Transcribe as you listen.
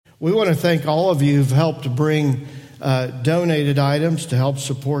We want to thank all of you who've helped to bring donated items to help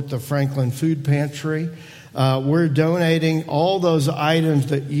support the Franklin Food Pantry. We're donating all those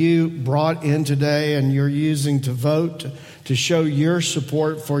items that you brought in today and you're using to vote to show your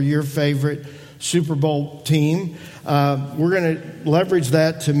support for your favorite Super Bowl team. We're going to leverage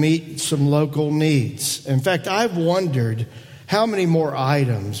that to meet some local needs. In fact, I've wondered how many more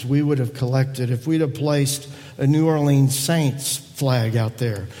items we would have collected if we'd have placed a New Orleans Saints flag out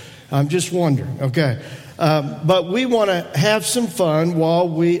there. I'm just wondering, okay. But we want to have some fun while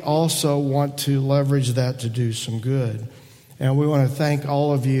we also want to leverage that to do some good. And we want to thank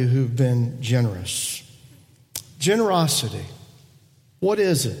all of you who've been generous. Generosity. What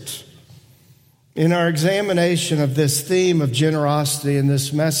is it? In our examination of this theme of generosity in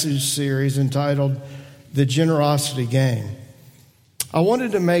this message series entitled The Generosity Game, I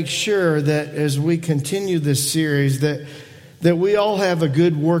wanted to make sure that as we continue this series that we all have a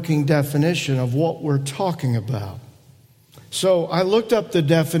good working definition of what we're talking about. So I looked up the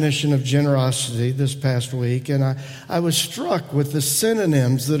definition of generosity this past week, and I was struck with the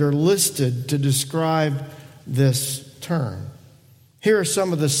synonyms that are listed to describe this term. Here are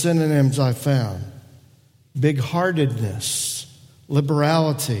some of the synonyms I found: big-heartedness,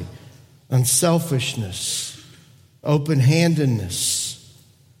 liberality, unselfishness, open-handedness,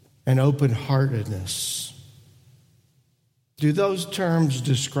 and open-heartedness. Do those terms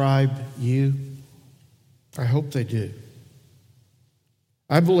describe you? I hope they do.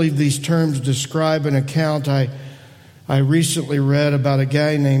 I believe these terms describe an account I recently read about a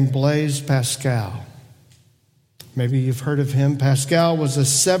guy named Blaise Pascal. Maybe you've heard of him. Pascal was a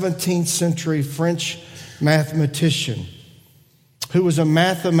 17th century French mathematician who was a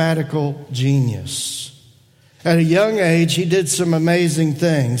mathematical genius. At a young age, he did some amazing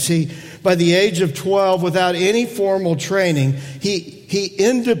things. By the age of 12, without any formal training, he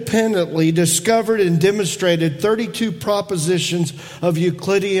independently discovered and demonstrated 32 propositions of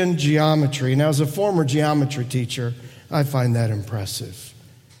Euclidean geometry. Now, as a former geometry teacher, I find that impressive.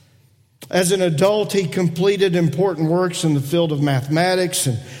 As an adult, he completed important works in the field of mathematics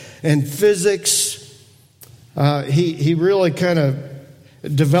and physics. He really kind of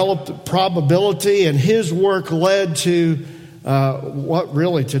developed probability, and his work led to what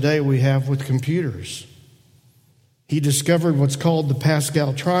really today we have with computers. He discovered what's called the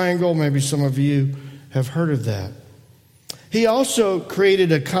Pascal triangle. Maybe some of you have heard of that. He also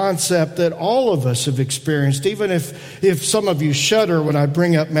created a concept that all of us have experienced, even if some of you shudder when I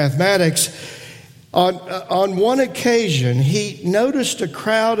bring up mathematics. On one occasion, he noticed a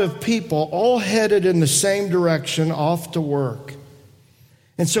crowd of people all headed in the same direction off to work.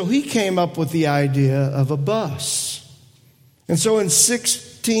 And so he came up with the idea of a bus. And so in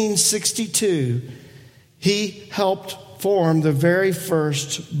 1662, he helped form the very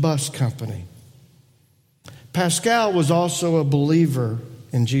first bus company. Pascal was also a believer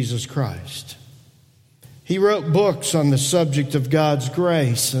in Jesus Christ. He wrote books on the subject of God's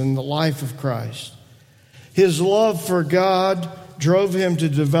grace and the life of Christ. His love for God drove him to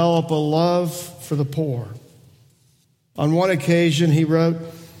develop a love for the poor. On one occasion, he wrote,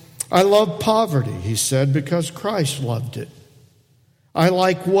 "I love poverty," he said, "because Christ loved it. I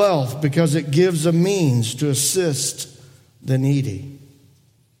like wealth because it gives a means to assist the needy."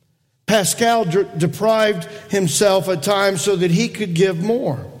 Pascal deprived himself at times so that he could give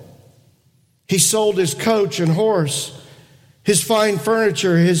more. He sold his coach and horse, his fine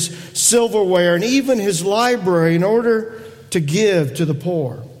furniture, his silverware, and even his library in order to give to the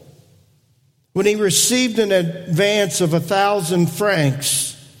poor. When he received an advance of 1,000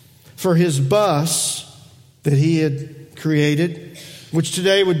 francs for his bus that he had created, which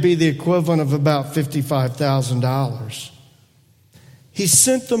today would be the equivalent of about $55,000, he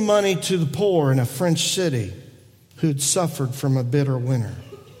sent the money to the poor in a French city who had suffered from a bitter winter.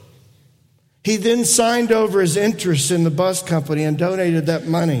 He then signed over his interest in the bus company and donated that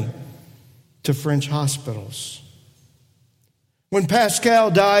money to French hospitals. When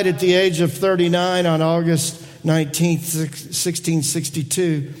Pascal died at the age of 39 on August 19th,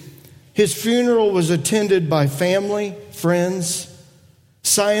 1662, his funeral was attended by family, friends,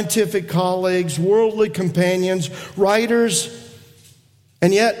 scientific colleagues, worldly companions, writers,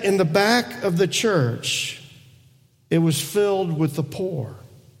 and yet in the back of the church, it was filled with the poor.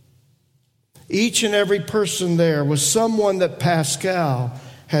 Each and every person there was someone that Pascal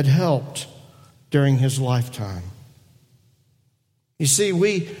had helped during his lifetime. You see,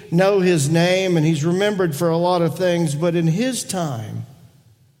 we know his name and he's remembered for a lot of things, but in his time,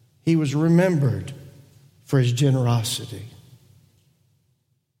 he was remembered for his generosity.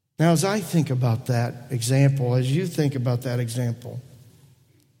 Now, as I think about that example, as you think about that example,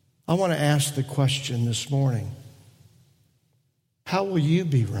 I want to ask the question this morning, how will you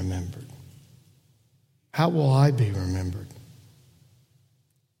be remembered? How will I be remembered?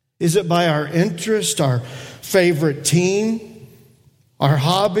 Is it by our interest, our favorite team, our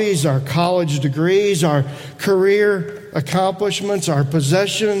hobbies, our college degrees, our career accomplishments, our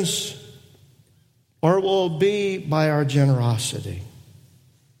possessions, or will it be by our generosity?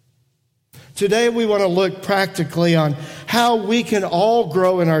 Today we want to look practically on how we can all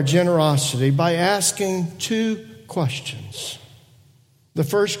grow in our generosity by asking two questions. The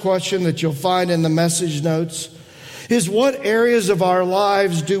first question that you'll find in the message notes is, what areas of our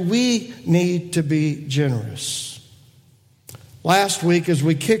lives do we need to be generous? Last week, as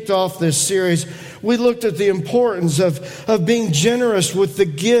we kicked off this series, we looked at the importance of being generous with the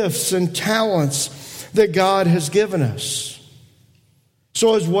gifts and talents that God has given us.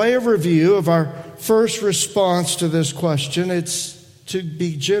 So as way of review of our first response to this question, it's to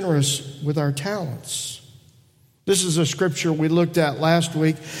be generous with our talents. This is a scripture we looked at last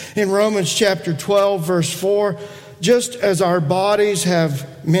week in Romans chapter 12, verse 4. Just as our bodies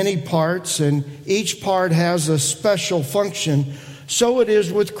have many parts and each part has a special function, so it is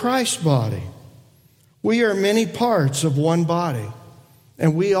with Christ's body. We are many parts of one body,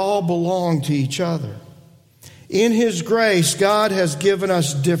 and we all belong to each other. In His grace, God has given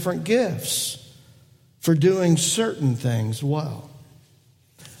us different gifts for doing certain things well.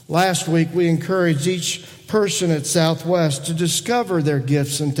 Last week, we encouraged each person at Southwest to discover their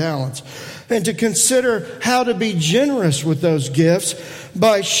gifts and talents and to consider how to be generous with those gifts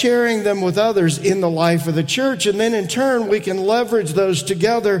by sharing them with others in the life of the church. And then in turn, we can leverage those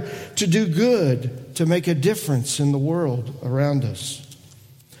together to do good, to make a difference in the world around us.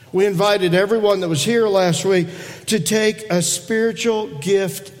 We invited everyone that was here last week to take a spiritual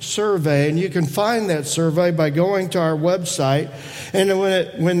gift survey, and you can find that survey by going to our website. And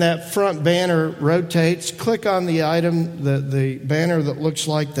when that front banner rotates, click on the item, the banner that looks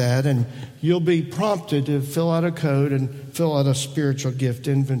like that, and you'll be prompted to fill out a code and fill out a spiritual gift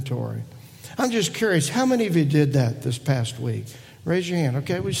inventory. I'm just curious, how many of you did that this past week? Raise your hand.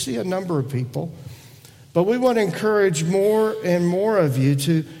 Okay, we see a number of people. But we want to encourage more and more of you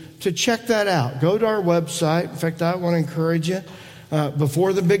to check that out. Go to our website. In fact, I want to encourage you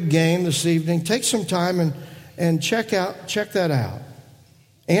before the big game this evening, take some time and check that out.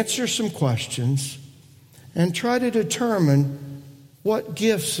 Answer some questions and try to determine what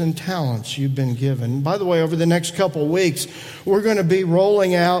gifts and talents you've been given. By the way, over the next couple of weeks, we're going to be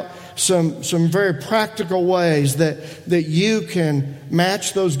rolling out some very practical ways that you can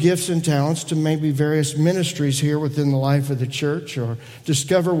match those gifts and talents to maybe various ministries here within the life of the church, or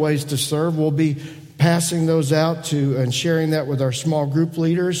discover ways to serve. We'll be passing those out to and sharing that with our small group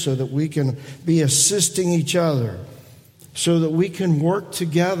leaders so that we can be assisting each other, so that we can work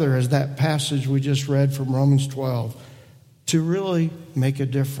together, as that passage we just read from Romans 12, to really make a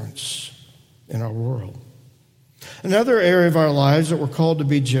difference in our world. Another area of our lives that we're called to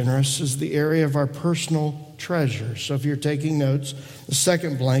be generous is the area of our personal treasure. So if you're taking notes, the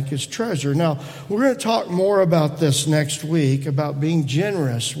second blank is treasure. Now, we're going to talk more about this next week, about being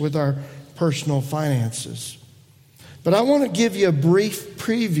generous with our personal finances. But I want to give you a brief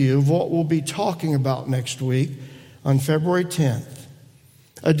preview of what we'll be talking about next week on February 10th.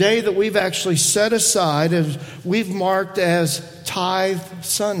 A day that we've actually set aside, as we've marked as Tithe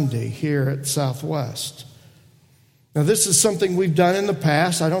Sunday here at Southwest. Now, this is something we've done in the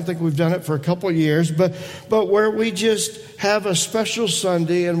past. I don't think we've done it for a couple of years, but where we just have a special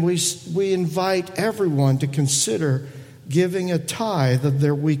Sunday and we invite everyone to consider giving a tithe of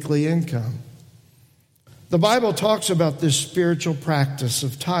their weekly income. The Bible talks about this spiritual practice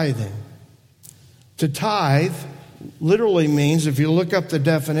of tithing. To tithe literally means, if you look up the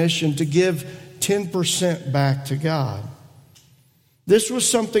definition, to give 10% back to God. This was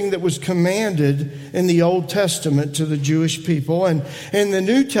something that was commanded in the Old Testament to the Jewish people. And in the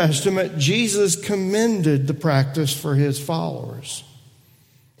New Testament, Jesus commended the practice for His followers.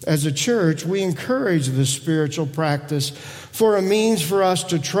 As a church, we encourage this spiritual practice for a means for us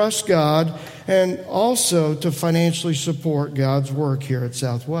to trust God and also to financially support God's work here at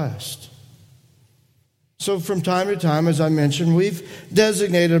Southwest. So from time to time, as I mentioned, we've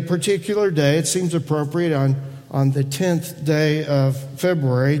designated a particular day. It seems appropriate on the 10th day of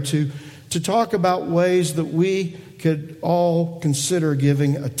February to talk about ways that we could all consider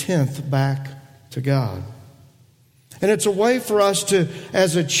giving a tenth back to God. And it's a way for us to,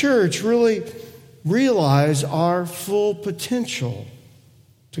 as a church, really realize our full potential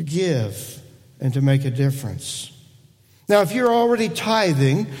to give and to make a difference. Now, if you're already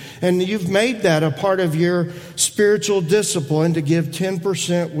tithing and you've made that a part of your spiritual discipline to give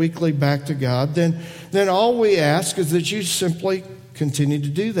 10% weekly back to God, then all we ask is that you simply continue to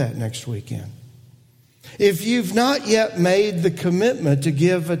do that next weekend. If you've not yet made the commitment to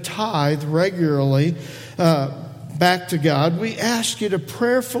give a tithe regularly back to God, we ask you to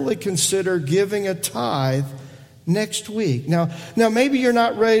prayerfully consider giving a tithe next week. Now, maybe you're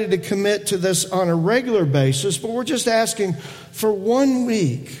not ready to commit to this on a regular basis, but we're just asking for 1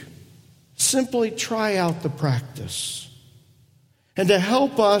 week. Simply try out the practice. And to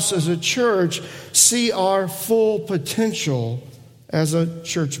help us as a church see our full potential as a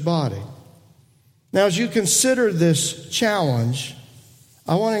church body. Now, as you consider this challenge,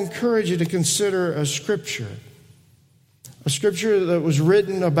 I want to encourage you to consider a scripture that was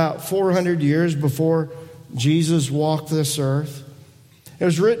written about 400 years before Jesus walked this earth. It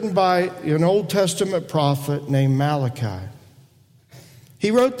was written by an Old Testament prophet named Malachi.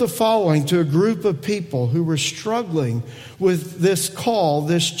 He wrote the following to a group of people who were struggling with this call,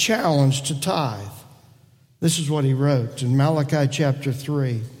 this challenge to tithe. This is what he wrote in Malachi chapter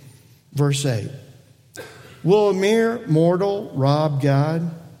 3, verse 8. Will a mere mortal rob God?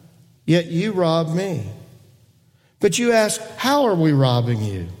 Yet you rob me. But you ask, how are we robbing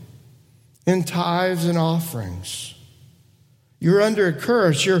you? In tithes and offerings. You're under a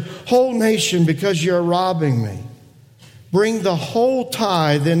curse, your whole nation, because you're robbing me. Bring the whole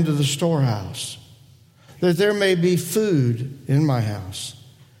tithe into the storehouse, that there may be food in my house.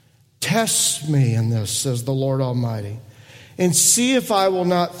 Test me in this, says the Lord Almighty, and see if I will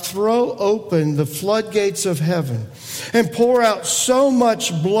not throw open the floodgates of heaven and pour out so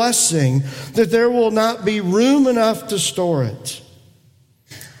much blessing that there will not be room enough to store it.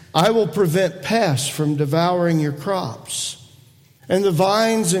 I will prevent pests from devouring your crops, and the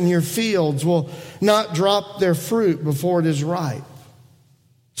vines in your fields will not drop their fruit before it is ripe,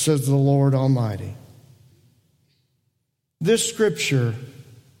 says the Lord Almighty. This scripture,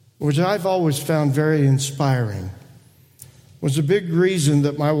 which I've always found very inspiring, was a big reason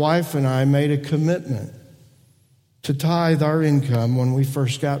that my wife and I made a commitment to tithe our income when we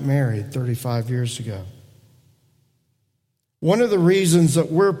first got married 35 years ago. One of the reasons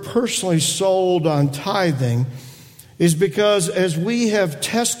that we're personally sold on tithing is because as we have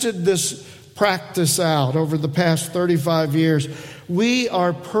tested this practice out over the past 35 years, we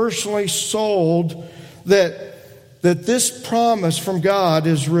are personally sold that this promise from God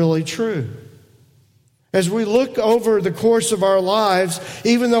is really true. As we look over the course of our lives,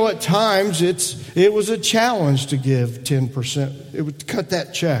 even though at times it was a challenge to give 10%, it would cut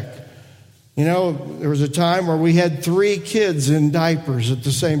that check. You know, there was a time where we had 3 kids in diapers at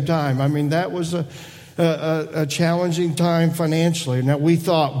the same time. I mean, that was a challenging time financially. Now, we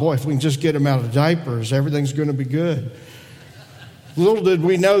thought, boy, if we can just get them out of diapers, everything's going to be good. Little did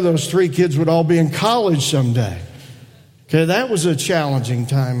we know those 3 kids would all be in college someday. Okay, that was a challenging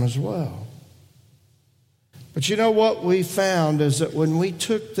time as well. But you know what we found is that when we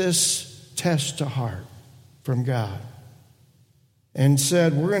took this test to heart from God and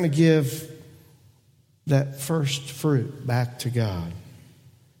said, we're going to give that first fruit back to God,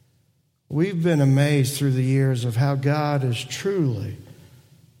 we've been amazed through the years of how God has truly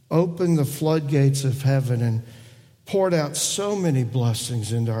opened the floodgates of heaven and poured out so many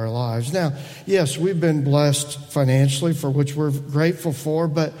blessings into our lives. Now, yes, we've been blessed financially, for which we're grateful for,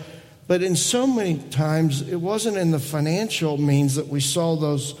 but in so many times, it wasn't in the financial means that we saw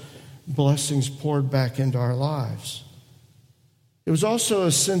those blessings poured back into our lives. It was also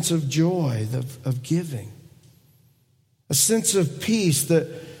a sense of joy, of giving, a sense of peace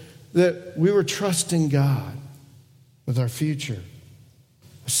that we were trusting God with our future,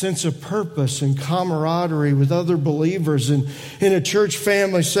 a sense of purpose and camaraderie with other believers in a church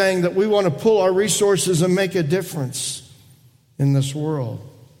family, saying that we want to pull our resources and make a difference in this world.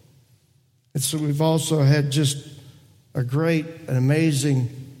 And so we've also had just a great and amazing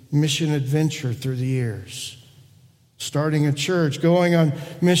mission adventure through the years. Starting a church, going on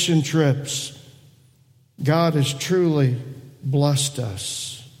mission trips. God has truly blessed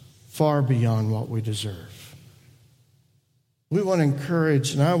us far beyond what we deserve. We want to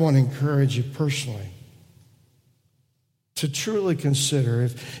encourage, and I want to encourage you personally, to truly consider,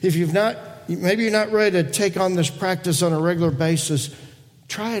 if you've not, maybe you're not ready to take on this practice on a regular basis,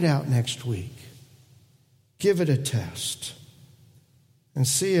 try it out next week. Give it a test. And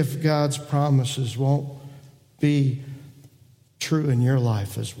see if God's promises won't be true in your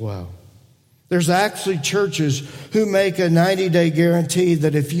life as well. There's actually churches who make a 90-day guarantee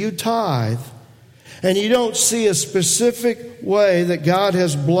that if you tithe and you don't see a specific way that God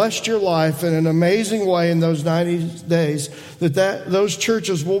has blessed your life in an amazing way in those 90 days, those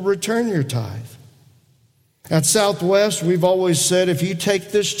churches will return your tithe. At Southwest, we've always said, if you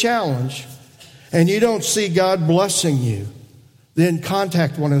take this challenge and you don't see God blessing you, then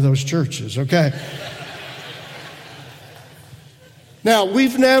contact one of those churches, okay? Now,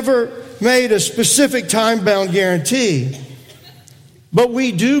 we've never made a specific time-bound guarantee, but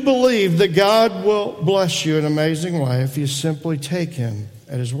we do believe that God will bless you in an amazing way if you simply take Him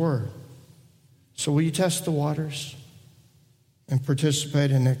at His word. So will you test the waters and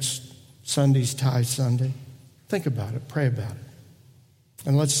participate in next Sunday's Tithe Sunday? Think about it, pray about it,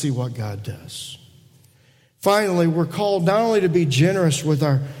 and let's see what God does. Finally, we're called not only to be generous with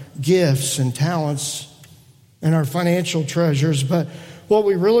our gifts and talents and our financial treasures, but what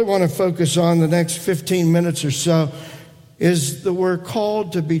we really want to focus on the next 15 minutes or so is that we're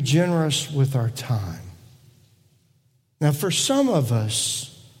called to be generous with our time. Now, for some of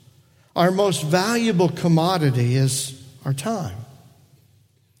us, our most valuable commodity is our time.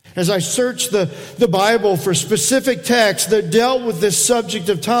 As I searched the Bible for specific texts that dealt with this subject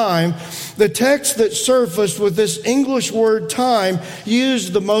of time, the text that surfaced with this English word time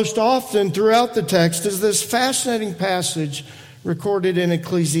used the most often throughout the text is this fascinating passage recorded in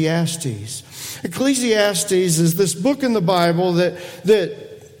Ecclesiastes. Ecclesiastes is this book in the Bible that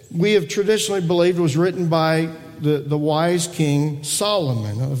we have traditionally believed was written by the wise king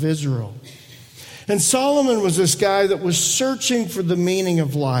Solomon of Israel. And Solomon was this guy that was searching for the meaning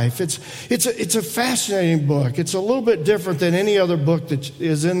of life. It's a fascinating book. It's a little bit different than any other book that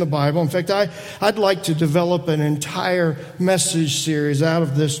is in the Bible. In fact, I'd like to develop an entire message series out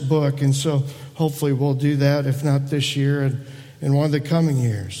of this book. And so hopefully we'll do that, if not this year and in one of the coming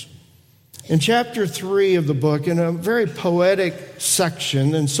years. In chapter 3 of the book, in a very poetic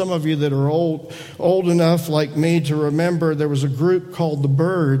section, and some of you that are old enough like me to remember, there was a group called the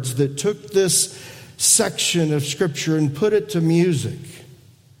Byrds that took this section of Scripture and put it to music.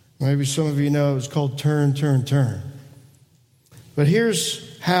 Maybe some of you know it's called Turn, Turn, Turn. But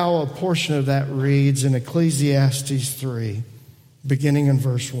here's how a portion of that reads in Ecclesiastes 3, beginning in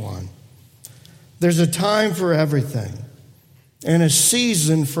verse 1. There's a time for everything, and a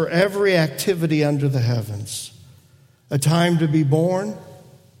season for every activity under the heavens. A time to be born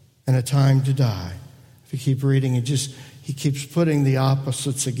and a time to die. If you keep reading, he keeps putting the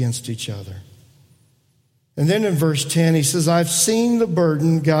opposites against each other. And then in verse 10, he says, I've seen the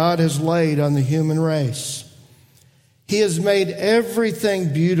burden God has laid on the human race. He has made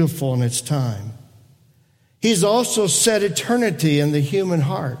everything beautiful in its time. He's also set eternity in the human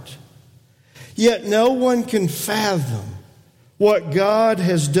heart. Yet no one can fathom what God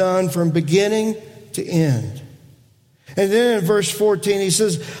has done from beginning to end. And then in verse 14, he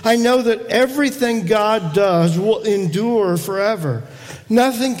says, I know that everything God does will endure forever.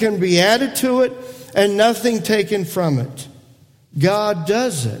 Nothing can be added to it and nothing taken from it. God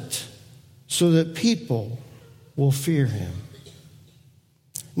does it so that people will fear Him.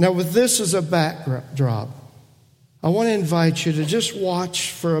 Now, with this as a backdrop, I want to invite you to just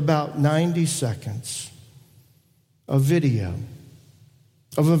watch for about 90 seconds a video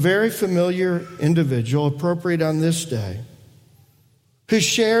of a very familiar individual, appropriate on this day, who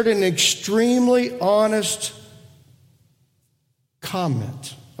shared an extremely honest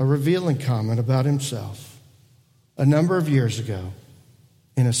comment, a revealing comment about himself a number of years ago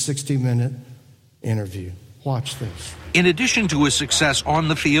in a 60-minute interview. Watch this. In addition to his success on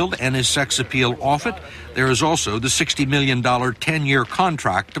the field and his sex appeal off it, there is also the $60 million 10-year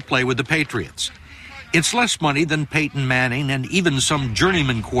contract to play with the Patriots. It's less money than Peyton Manning and even some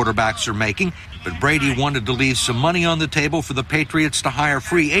journeyman quarterbacks are making, but Brady wanted to leave some money on the table for the Patriots to hire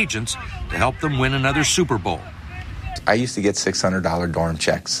free agents to help them win another Super Bowl. I used to get $600 dorm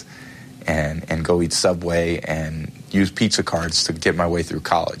checks and go eat Subway and use pizza cards to get my way through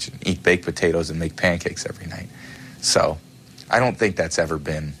college and eat baked potatoes and make pancakes every night. So I don't think that's ever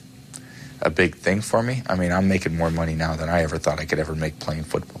been a big thing for me. I mean, I'm making more money now than I ever thought I could ever make playing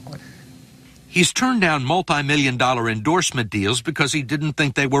football. He's turned down multi-million-dollar endorsement deals because he didn't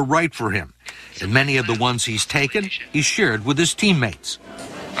think they were right for him. And many of the ones he's taken, he's shared with his teammates.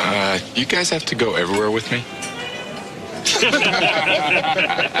 You guys have to go everywhere with me?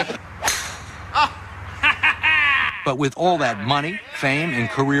 But with all that money, fame, and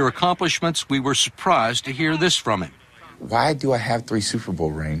career accomplishments, we were surprised to hear this from him. Why do I have 3 Super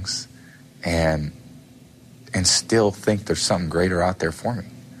Bowl rings and still think there's something greater out there for me?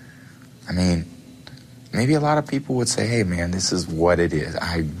 I mean, maybe a lot of people would say, hey, man, this is what it is.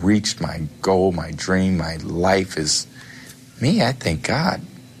 I reached my goal, my dream, my life is me. I thank God.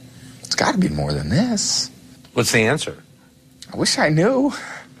 It's got to be more than this. What's the answer? I wish I knew.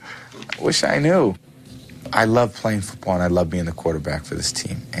 I love playing football and I love being the quarterback for this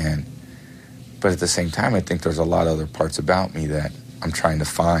team. But at the same time, I think there's a lot of other parts about me that I'm trying to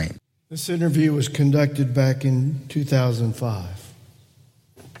find. This interview was conducted back in 2005.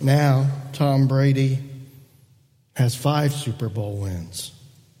 Now, Tom Brady has 5 Super Bowl wins.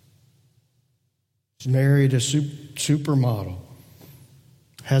 He's married a supermodel,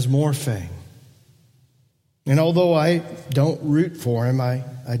 has more fame. And although I don't root for him, I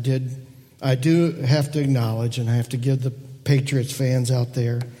do have to acknowledge, and I have to give the Patriots fans out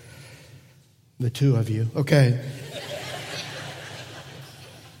there, the 2 of you, okay.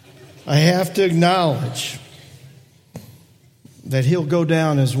 I have to acknowledge that he'll go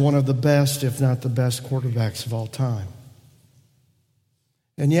down as one of the best, if not the best, quarterbacks of all time.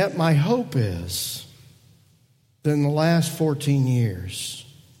 And yet my hope is that in the last 14 years,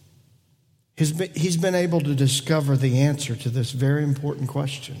 he's been able to discover the answer to this very important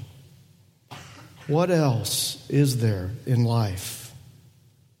question. What else is there in life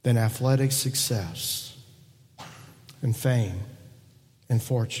than athletic success and fame and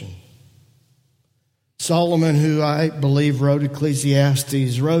fortune? Solomon, who I believe wrote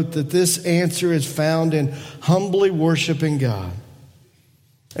Ecclesiastes, wrote that this answer is found in humbly worshiping God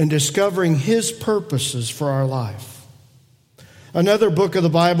and discovering His purposes for our life. Another book of the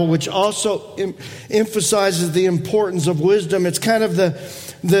Bible which also emphasizes the importance of wisdom. It's kind of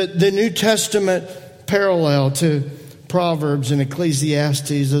the New Testament parallel to Proverbs and Ecclesiastes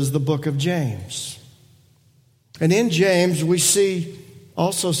is the book of James. And in James we see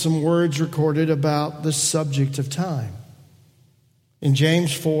also some words recorded about the subject of time. In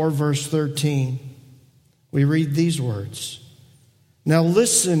James 4, verse 13, we read these words. Now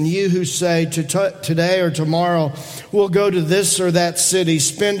listen, you who say today or tomorrow we'll go to this or that city,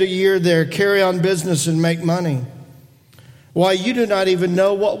 spend a year there, carry on business and make money. Why, you do not even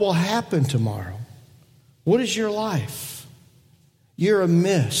know what will happen tomorrow. What is your life? You're a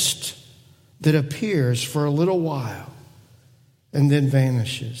mist that appears for a little while and then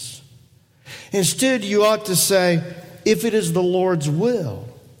vanishes. Instead, you ought to say, if it is the Lord's will,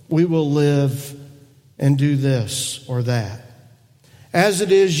 we will live and do this or that. As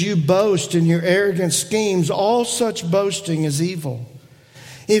it is, you boast in your arrogant schemes. All such boasting is evil.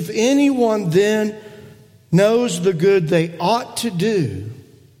 If anyone then knows the good they ought to do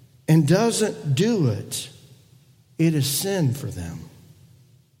and doesn't do it, it is sin for them.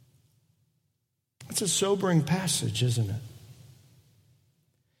 It's a sobering passage, isn't it?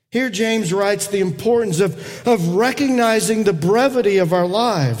 Here James writes the importance of recognizing the brevity of our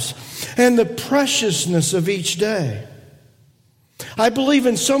lives and the preciousness of each day. I believe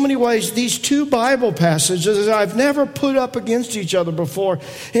in so many ways these 2 Bible passages I've never put up against each other before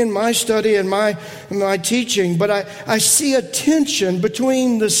in my study and my teaching, but I see a tension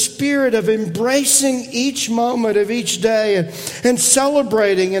between the spirit of embracing each moment of each day and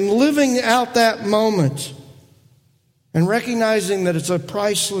celebrating and living out that moment and recognizing that it's a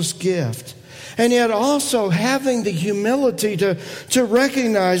priceless gift, and yet also having the humility to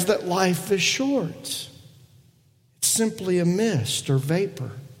recognize that life is short. It's simply a mist or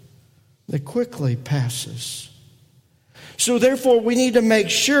vapor that quickly passes. So therefore, we need to make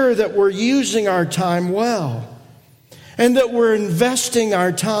sure that we're using our time well and that we're investing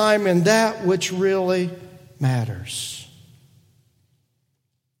our time in that which really matters.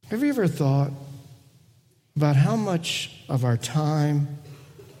 Have you ever thought about how much of our time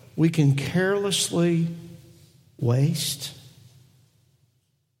we can carelessly waste?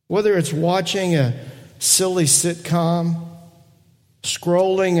 Whether it's watching a silly sitcom,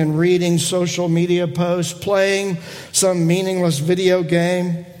 scrolling and reading social media posts, playing some meaningless video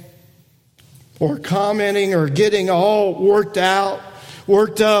game, or commenting or getting all worked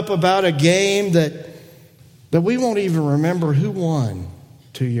up about a game that we won't even remember who won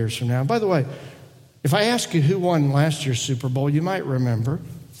 2 years from now. By the way, if I ask you who won last year's Super Bowl, you might remember.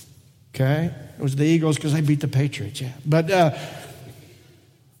 Okay? It was the Eagles because they beat the Patriots, yeah.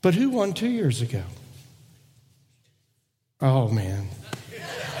 But who won 2 years ago? Oh, man.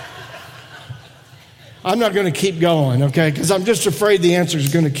 I'm not going to keep going, okay? Because I'm just afraid the answer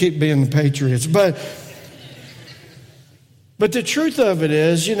is going to keep being the Patriots. But the truth of it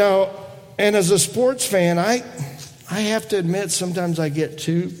is, and as a sports fan, I have to admit sometimes I get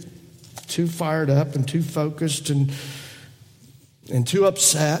too fired up and too focused and too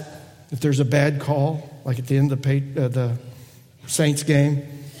upset if there's a bad call, like at the end of the Saints game.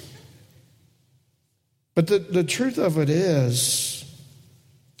 But the truth of it is,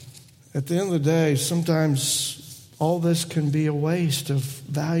 at the end of the day, sometimes all this can be a waste of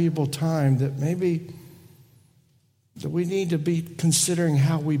valuable time that maybe that we need to be considering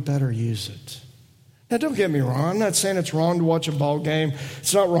how we better use it. Now, don't get me wrong. I'm not saying it's wrong to watch a ball game.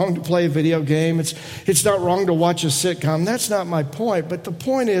 It's not wrong to play a video game. It's not wrong to watch a sitcom. That's not my point. But the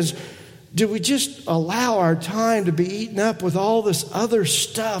point is, do we just allow our time to be eaten up with all this other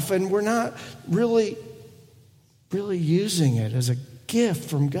stuff, and we're not really using it as a gift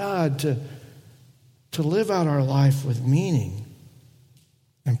from God to live out our life with meaning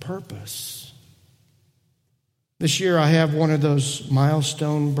and purpose? This year I have one of those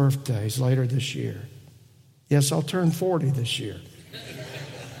milestone birthdays later this year. Yes, I'll turn 40 this year.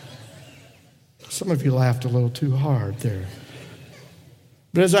 Some of you laughed a little too hard there.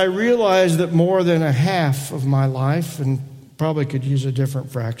 But as I realized that more than a half of my life, and probably could use a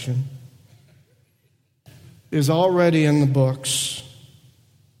different fraction, is already in the books,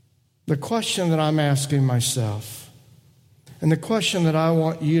 the question that I'm asking myself, and the question that I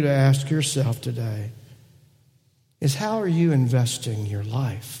want you to ask yourself today, is how are you investing your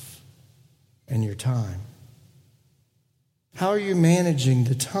life and your time? How are you managing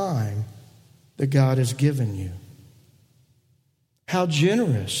the time that God has given you? How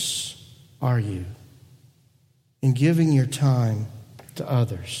generous are you in giving your time to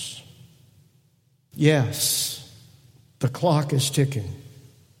others? Yes, the clock is ticking.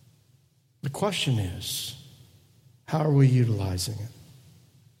 The question is, how are we utilizing it?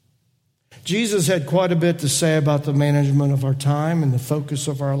 Jesus had quite a bit to say about the management of our time and the focus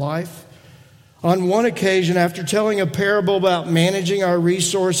of our life. On one occasion, after telling a parable about managing our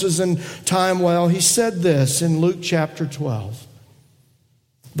resources and time well, he said this in Luke chapter 12.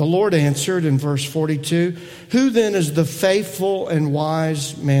 The Lord answered in verse 42, "Who then is the faithful and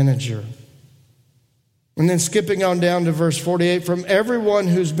wise manager?" And then skipping on down to verse 48, "From everyone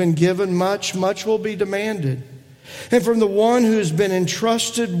who's been given much, much will be demanded. And from the one who's been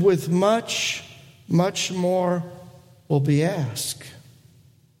entrusted with much, much more will be asked."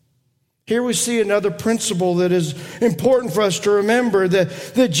 Here we see another principle that is important for us to remember,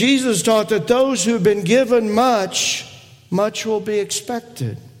 that Jesus taught that those who have been given much, much will be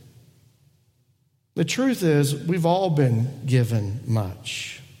expected. The truth is, we've all been given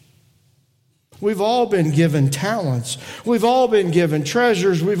much. We've all been given talents. We've all been given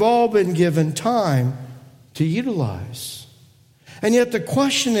treasures. We've all been given time to utilize. And yet the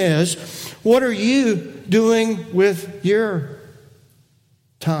question is, what are you doing with your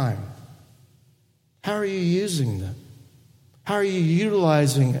time? How are you using them? How are you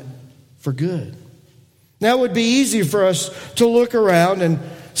utilizing it for good? Now, it would be easy for us to look around and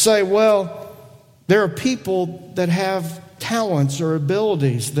say, well, there are people that have talents or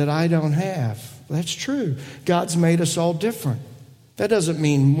abilities that I don't have. That's true. God's made us all different. That doesn't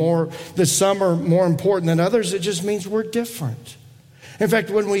mean that some are more important than others. It just means we're different. In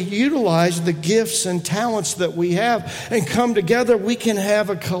fact, when we utilize the gifts and talents that we have and come together, we can have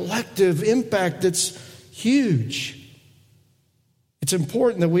a collective impact that's huge. It's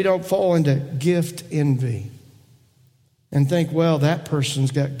important that we don't fall into gift envy and think, well, that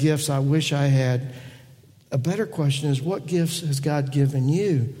person's got gifts I wish I had. A better question is, what gifts has God given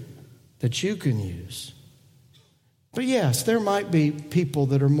you that you can use? But yes, there might be people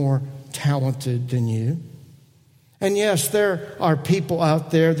that are more talented than you. And yes, there are people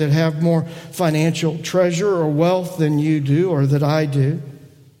out there that have more financial treasure or wealth than you do or that I do.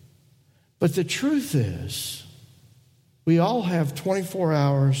 But the truth is, we all have 24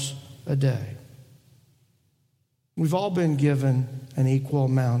 hours a day. We've all been given an equal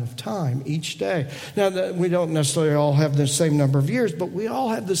amount of time each day. Now, we don't necessarily all have the same number of years, but we all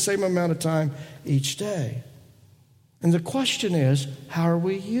have the same amount of time each day. And the question is, how are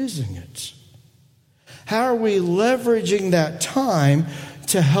we using it? How are we leveraging that time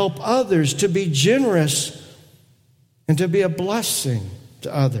to help others, to be generous, and to be a blessing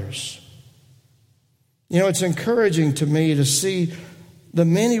to others? You know, it's encouraging to me to see the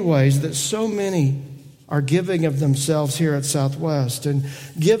many ways that so many are giving of themselves here at Southwest and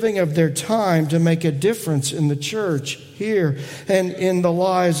giving of their time to make a difference in the church here and in the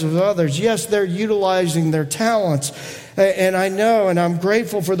lives of others. Yes, they're utilizing their talents. And I know, and I'm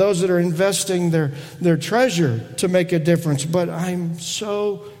grateful for those that are investing their treasure to make a difference. But I'm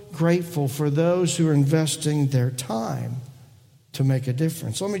so grateful for those who are investing their time to make a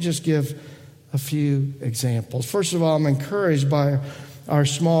difference. Let me just give a few examples. First of all, I'm encouraged by our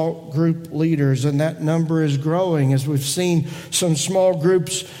small group leaders, and that number is growing as we've seen some small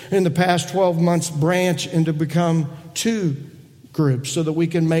groups in the past 12 months branch into become 2 groups so that we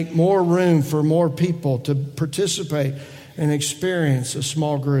can make more room for more people to participate and experience a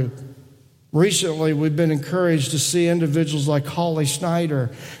small group Recently, we've been encouraged to see individuals like Holly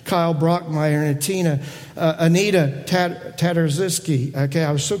Snyder, Kyle Brockmeyer, and Anita Tatarzyski. Okay,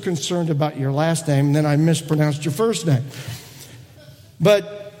 I was so concerned about your last name, and then I mispronounced your first name.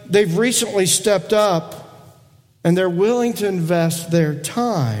 But they've recently stepped up, and they're willing to invest their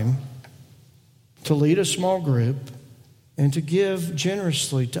time to lead a small group and to give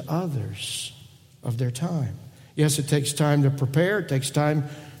generously to others of their time. Yes, it takes time to prepare. It takes time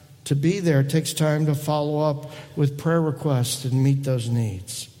to be there. It takes time to follow up with prayer requests and meet those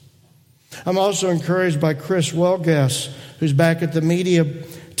needs. I'm also encouraged by Chris Welguess, who's back at the media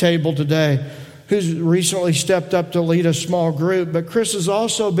table today, who's recently stepped up to lead a small group. But Chris has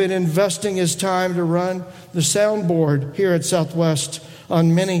also been investing his time to run the soundboard here at Southwest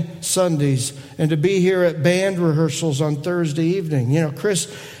on many Sundays and to be here at band rehearsals on Thursday evening. You know,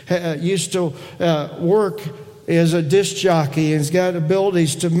 Chris used to work as a disc jockey and has got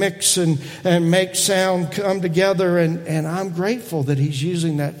abilities to mix and make sound come together. And I'm grateful that he's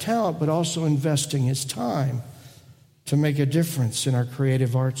using that talent, but also investing his time to make a difference in our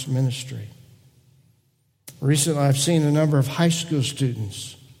creative arts ministry. Recently, I've seen a number of high school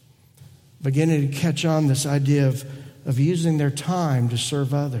students beginning to catch on this idea of using their time to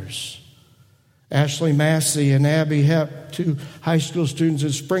serve others. Ashley Massey and Abby Hepp, two high school students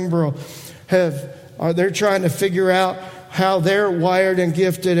at Springboro, they're trying to figure out how they're wired and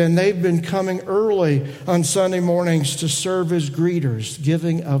gifted, and they've been coming early on Sunday mornings to serve as greeters,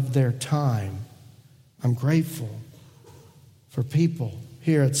 giving of their time. I'm grateful for people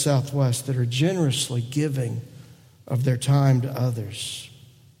here at Southwest that are generously giving of their time to others.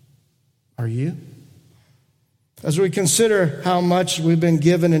 Are you? As we consider how much we've been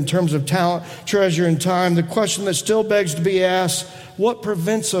given in terms of talent, treasure, and time, the question that still begs to be asked, what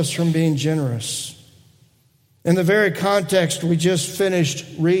prevents us from being generous? In the very context we just finished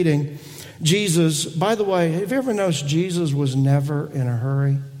reading, Jesus, by the way, have you ever noticed Jesus was never in a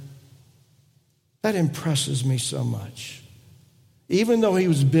hurry? That impresses me so much. Even though he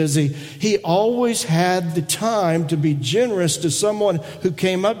was busy, he always had the time to be generous to someone who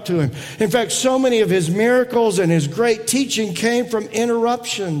came up to him. In fact, so many of his miracles and his great teaching came from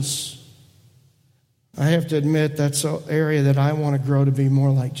interruptions. I have to admit that's an area that I want to grow to be more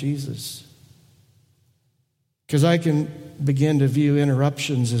like Jesus. Because I can begin to view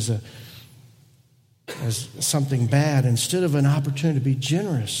interruptions as something bad instead of an opportunity to be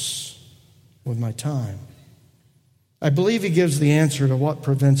generous with my time. I believe he gives the answer to what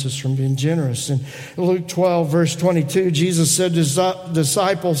prevents us from being generous. In Luke 12, verse 22, Jesus said to his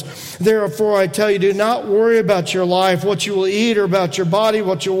disciples, "Therefore I tell you, do not worry about your life, what you will eat, or about your body,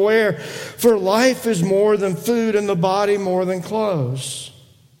 what you'll wear. For life is more than food, and the body more than clothes."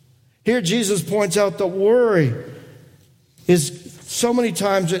 Here Jesus points out that worry is so many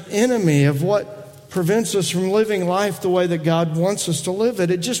times an enemy of what prevents us from living life the way that God wants us to live it.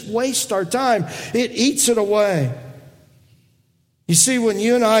 It just wastes our time. It eats it away. You see, when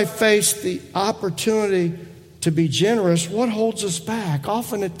you and I face the opportunity to be generous, what holds us back?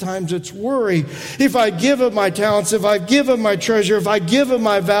 Often at times it's worry. If I give of my talents, if I give of my treasure, if I give of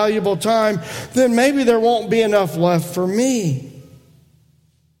my valuable time, then maybe there won't be enough left for me.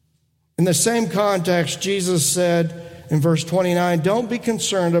 In the same context, Jesus said in verse 29, don't be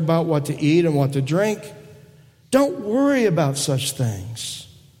concerned about what to eat and what to drink. Don't worry about such things.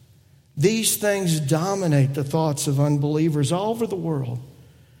 These things dominate the thoughts of unbelievers all over the world,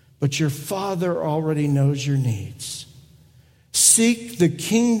 but your Father already knows your needs. Seek the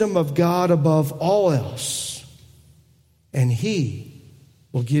kingdom of God above all else, and He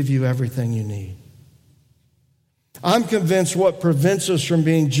will give you everything you need. I'm convinced what prevents us from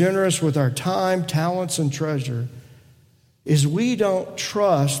being generous with our time, talents, and treasure is we don't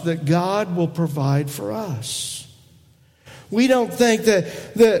trust that God will provide for us. We don't think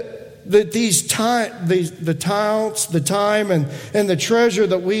that the talents, the time, and the treasure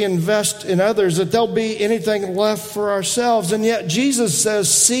that we invest in others, that there'll be anything left for ourselves. And yet Jesus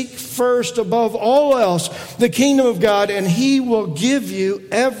says, seek first above all else the kingdom of God, and He will give you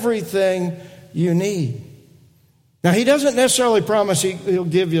everything you need. Now, He doesn't necessarily promise He'll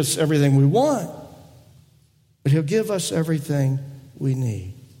give us everything we want, but He'll give us everything we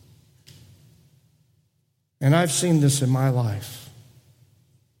need. And I've seen this in my life.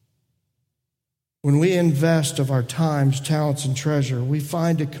 When we invest of our times, talents, and treasure, we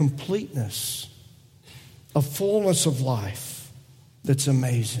find a completeness, a fullness of life that's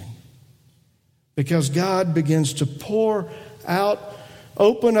amazing. Because God begins to pour out,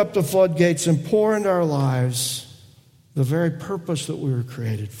 open up the floodgates and pour into our lives the very purpose that we were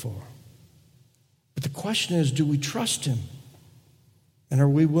created for. But the question is, do we trust Him? And are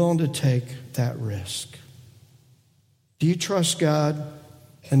we willing to take that risk? Do you trust God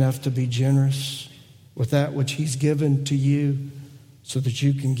enough to be generous with that which He's given to you so that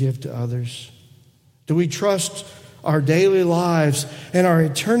you can give to others? Do we trust our daily lives and our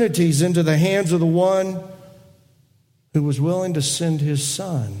eternities into the hands of the one who was willing to send His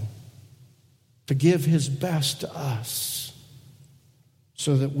Son to give His best to us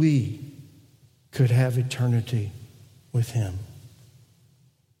so that we could have eternity with Him?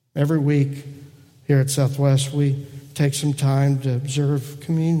 Every week here at Southwest, we take some time to observe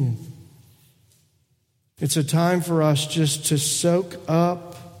communion. It's a time for us just to soak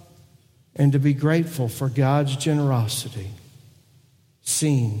up and to be grateful for God's generosity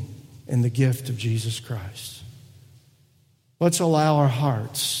seen in the gift of Jesus Christ. Let's allow our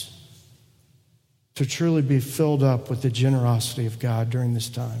hearts to truly be filled up with the generosity of God during this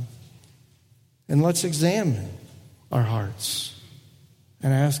time. And let's examine our hearts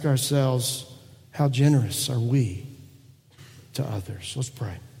and ask ourselves, how generous are we to others? Let's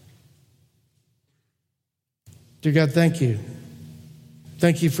pray. Dear God, thank you.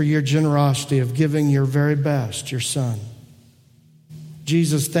 Thank you for your generosity of giving your very best, your Son.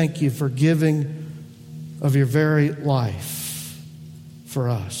 Jesus, thank you for giving of your very life for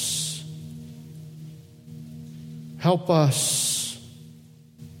us. Help us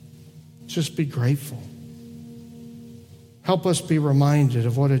just be grateful. Help us be reminded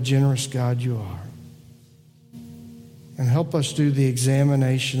of what a generous God you are. And help us do the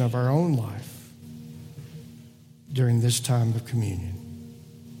examination of our own life during this time of communion.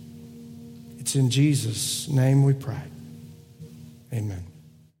 It's in Jesus' name we pray. Amen.